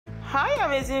Hi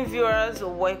amazing viewers,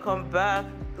 welcome back.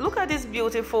 Look at this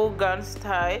beautiful gown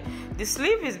style. The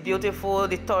sleeve is beautiful,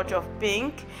 the touch of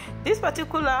pink. This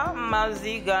particular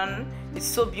maxi gown is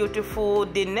so beautiful.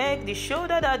 The neck, the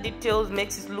shoulder, that details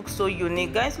makes it look so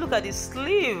unique. Guys, look at the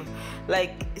sleeve,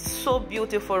 like it's so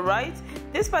beautiful, right?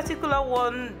 This particular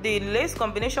one, the lace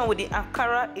combination with the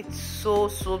Ankara, it's so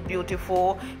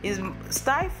beautiful. It's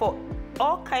style for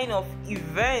all kind of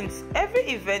events. Every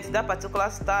event, that particular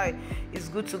style is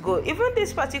good to go. Even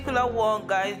this particular one,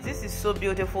 guys, this is so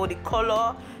beautiful. The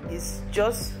color is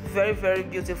just very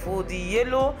beautiful, the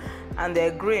yellow and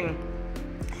the green.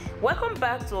 Welcome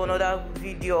back to another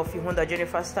video of Ihunda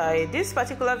Jennifer style. This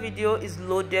particular video is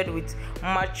loaded with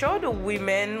matured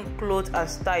women clothes and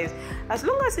styles. As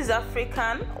long as it's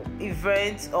African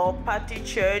events or party,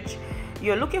 church,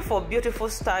 you're looking for beautiful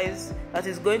styles that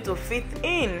is going to fit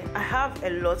in, I have a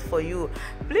lot for you.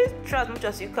 Please try as much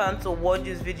as you can to watch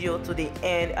this video to the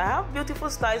end. I have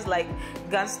beautiful styles like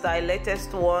gown style,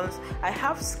 latest ones. I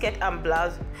have skirt and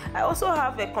blouse. I also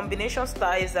have a combination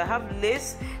styles. I have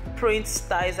lace print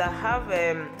styles. I have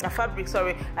a fabric,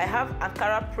 sorry, I have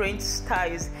Ankara print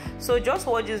styles. So just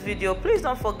watch this video. Please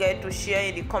don't forget to share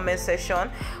in the comment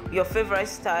section your favorite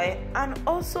style, and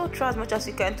also try as much as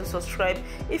you can to subscribe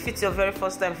if it's your very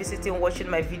first time visiting watching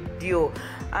my video,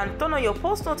 and turn on your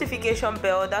post notification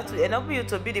bell. That will enable you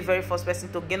to be the very first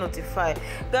person to get notified.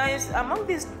 Guys, among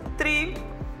these three,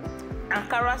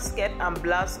 Ankara, skirt and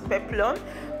blouse, peplum,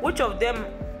 which of them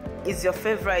is your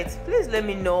favorite? Please let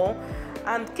me know.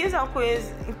 And kings and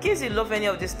queens, in case you love any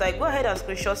of this style, go ahead and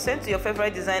screenshot, send to your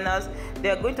favorite designers.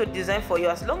 They are going to design for you,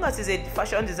 as long as it's a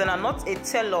fashion designer, not a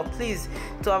tailor, please,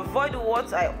 to avoid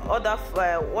what I ordered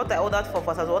for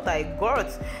versus what I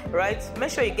got, right? Make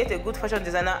sure you get a good fashion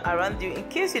designer around you. In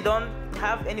case you don't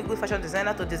have any good fashion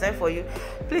designer to design for you,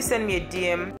 please send me a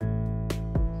DM.